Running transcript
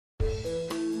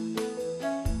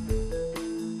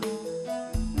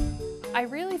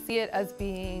see it as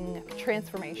being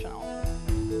transformational.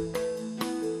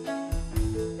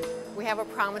 We have a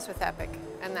promise with Epic,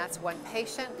 and that's one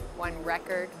patient, one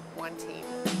record, one team.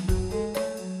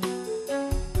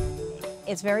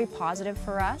 It's very positive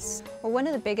for us. Well, one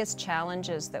of the biggest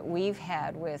challenges that we've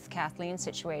had with Kathleen's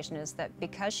situation is that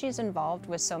because she's involved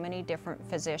with so many different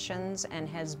physicians and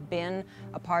has been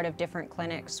a part of different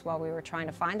clinics while we were trying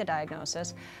to find the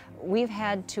diagnosis, we've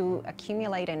had to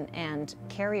accumulate and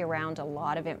carry around a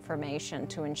lot of information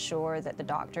to ensure that the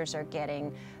doctors are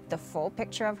getting the full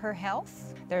picture of her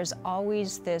health. There's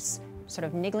always this sort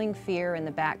of niggling fear in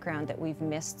the background that we've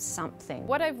missed something.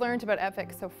 What I've learned about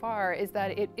Epic so far is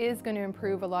that it is going to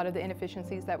improve a lot of the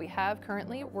inefficiencies that we have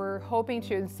currently. We're hoping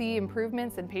to see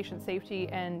improvements in patient safety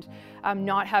and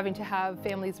not having to have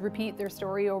families repeat their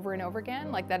story over and over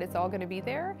again, like that it's all going to be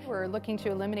there. We're looking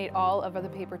to eliminate all of the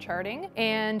paper charting,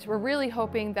 and we're really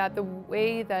hoping that the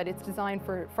way that it's designed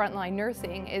for frontline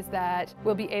nursing is that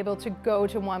we'll be able to go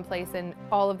to one place and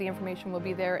all of the information will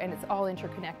be there and it's all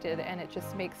interconnected, and it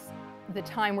just makes the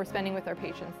time we're spending with our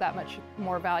patients that much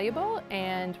more valuable,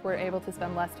 and we're able to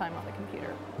spend less time on the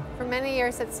computer. For many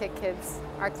years at SickKids,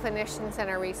 our clinicians and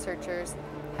our researchers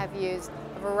have used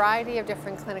a variety of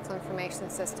different clinical information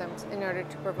systems in order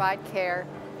to provide care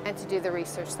and to do the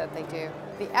research that they do.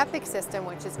 The Epic system,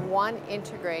 which is one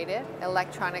integrated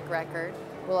electronic record,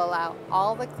 will allow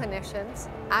all the clinicians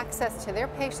access to their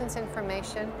patients'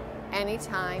 information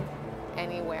anytime,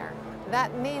 anywhere.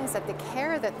 That means that the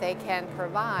care that they can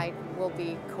provide will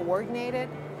be coordinated,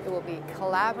 it will be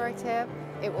collaborative,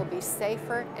 it will be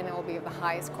safer, and it will be of the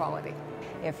highest quality.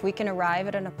 If we can arrive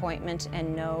at an appointment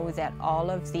and know that all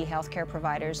of the healthcare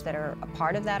providers that are a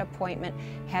part of that appointment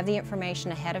have the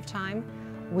information ahead of time,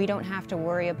 we don't have to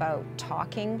worry about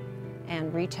talking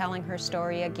and retelling her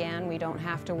story again. We don't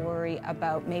have to worry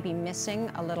about maybe missing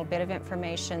a little bit of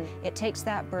information. It takes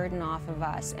that burden off of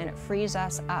us, and it frees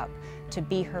us up to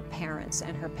be her parents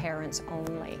and her parents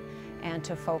only, and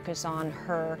to focus on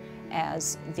her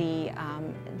as the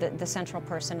central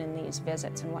person in these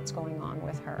visits and what's going on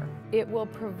with her. It will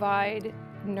provide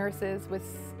nurses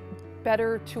with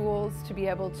better tools to be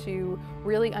able to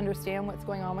really understand what's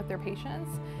going on with their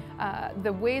patients.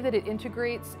 The way that it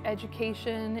integrates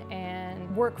education and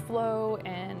workflow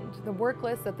and the work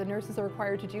list that the nurses are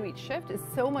required to do each shift is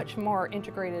so much more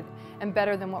integrated and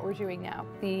better than what we're doing now.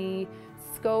 The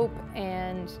scope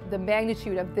and the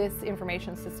magnitude of this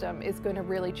information system is going to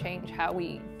really change how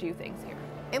we do things here.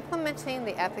 Implementing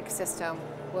the Epic system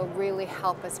will really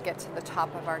help us get to the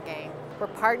top of our game. We're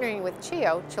partnering with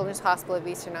CHEO, Children's Hospital of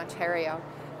Eastern Ontario,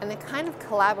 and the kind of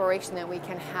collaboration that we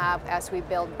can have as we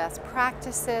build best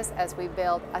practices, as we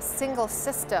build a single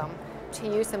system to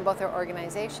use in both our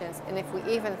organizations, and if we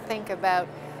even think about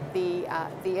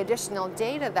the additional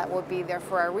data that will be there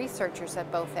for our researchers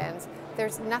at both ends,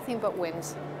 there's nothing but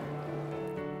wins.